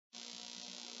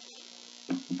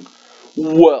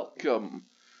Welcome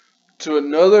to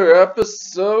another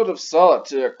episode of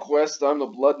Solitaire Quest. I'm the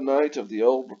Blood Knight of the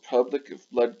Old Republic of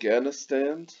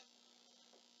Bloodganistan.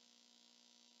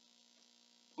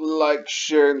 Like,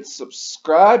 share, and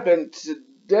subscribe. And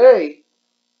today,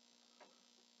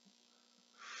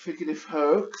 fickety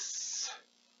folks,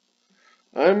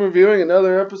 I'm reviewing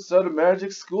another episode of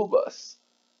Magic School Bus.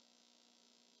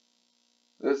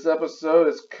 This episode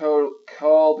is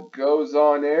called Goes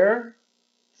On Air.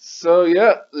 So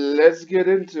yeah, let's get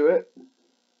into it.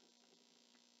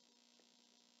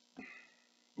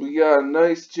 We got a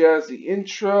nice jazzy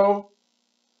intro.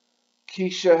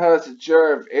 Keisha has a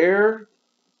jar of air.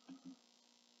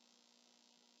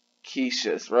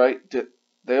 Keisha's, right?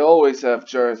 They always have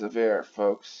jars of air,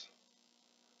 folks.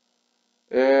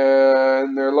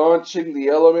 And they're launching the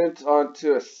element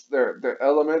onto their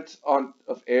element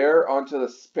of air onto the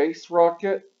space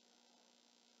rocket.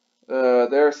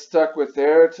 They're stuck with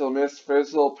air till Miss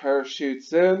Frizzle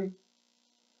parachutes in.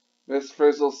 Miss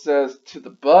Frizzle says, "To the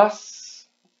bus."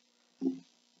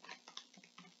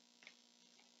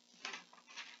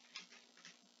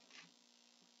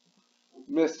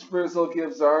 Miss Frizzle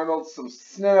gives Arnold some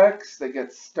snacks. They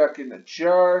get stuck in the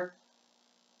jar.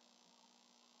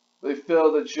 They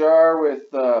fill the jar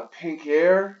with pink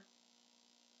air.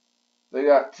 They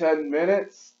got 10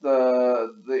 minutes.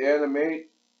 The animate.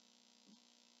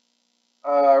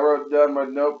 I wrote down my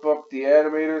notebook. The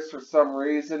animators, for some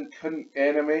reason, couldn't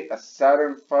animate a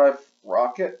Saturn V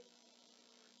rocket.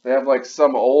 They have like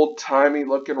some old-timey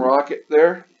looking rocket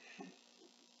there.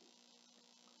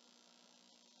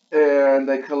 And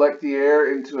they collect the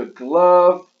air into a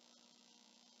glove.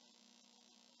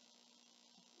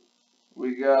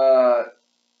 We got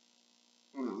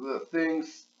the thing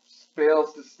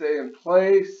fails to stay in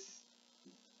place.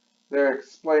 They're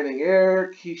explaining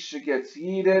air. Keisha gets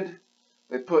yeeted.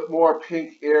 They put more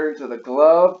pink air into the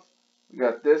glove. We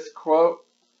got this quote: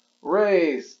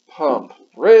 "Raise, pump,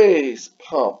 raise,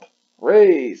 pump,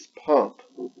 raise, pump."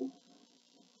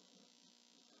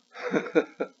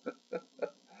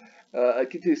 I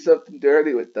could do something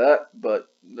dirty with that, but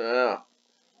nah.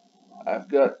 I've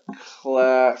got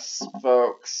class,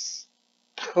 folks.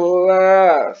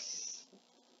 Class.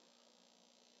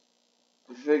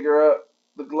 Figure out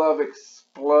the glove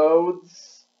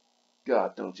explodes.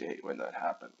 God, don't you hate when that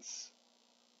happens?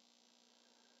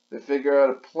 They figure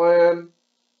out a plan.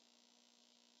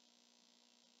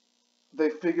 They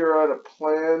figure out a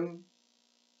plan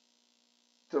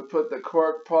to put the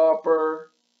cork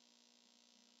popper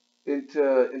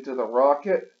into the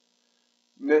rocket.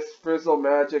 Miss Frizzle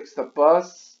magics the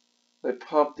bus. They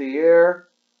pump the air.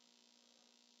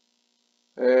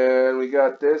 And we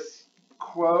got this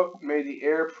quote: "May the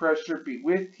air pressure be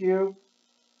with you."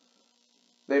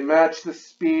 They match the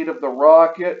speed of the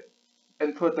rocket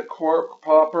and put the cork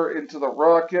popper into the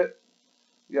rocket.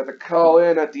 You got the call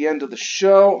in at the end of the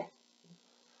show.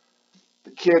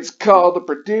 The kids call the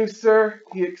producer.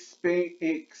 He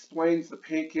explains the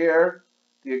pink air.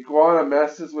 The iguana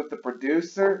messes with the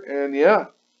producer. And yeah,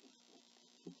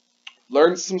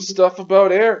 learn some stuff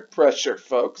about air pressure,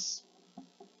 folks.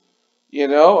 You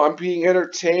know, I'm being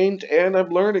entertained and I'm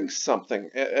learning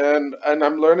something. And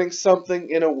I'm learning something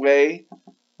in a way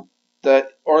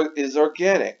that is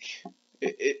organic.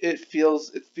 It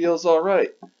feels all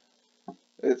right.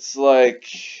 It's like,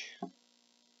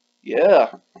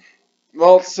 yeah.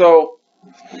 Also,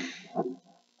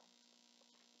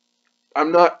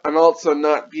 I'm also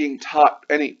not being taught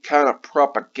any kind of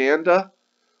propaganda.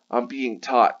 I'm being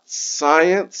taught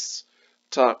science,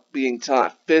 being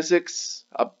taught physics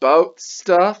about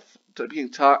stuff,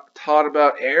 being taught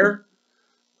about air.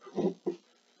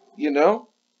 You know,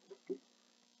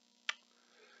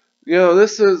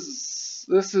 this is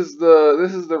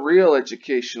the real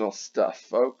educational stuff,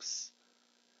 folks.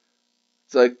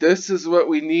 It's like, this is what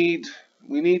we need.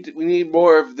 We need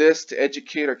more of this to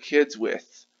educate our kids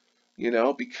with.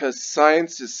 Because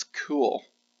science is cool,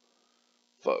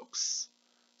 folks.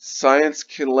 Science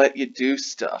can let you do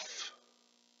stuff.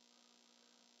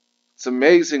 It's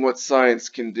amazing what science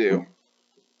can do.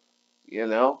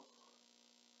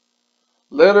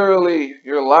 Literally,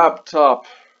 your laptop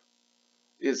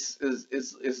is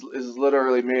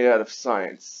literally made out of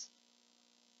science.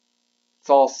 It's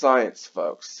all science,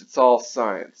 folks. It's all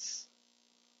science.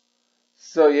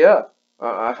 So yeah,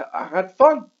 I had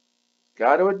fun.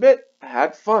 Got to admit, I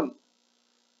had fun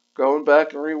going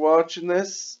back and rewatching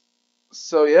this.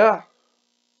 So yeah,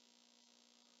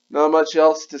 not much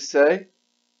else to say.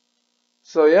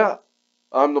 So yeah,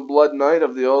 I'm the Blood Knight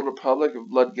of the Old Republic of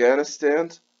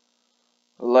Bloodganistan.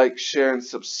 Like, share, and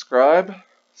subscribe.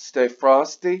 Stay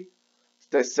frosty.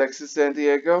 Dissects San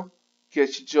Diego.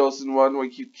 Get your chosen one where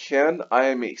you can. I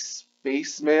am a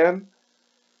spaceman.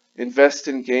 Invest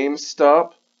in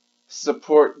GameStop.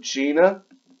 Support Gina.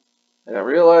 And I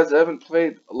realize I haven't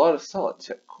played a lot of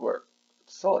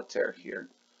Solitaire here.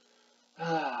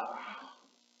 I'm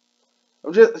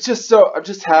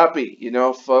just happy, you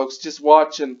know, folks. Just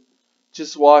watching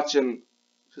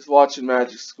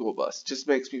Magic School Bus. Just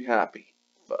makes me happy,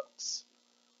 folks.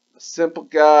 I'm a simple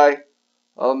guy.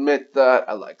 I'll admit that.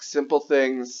 I like simple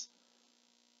things.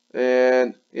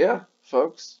 And yeah,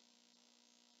 folks.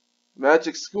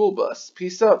 Magic School Bus.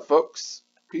 Peace out, folks.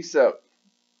 Peace out.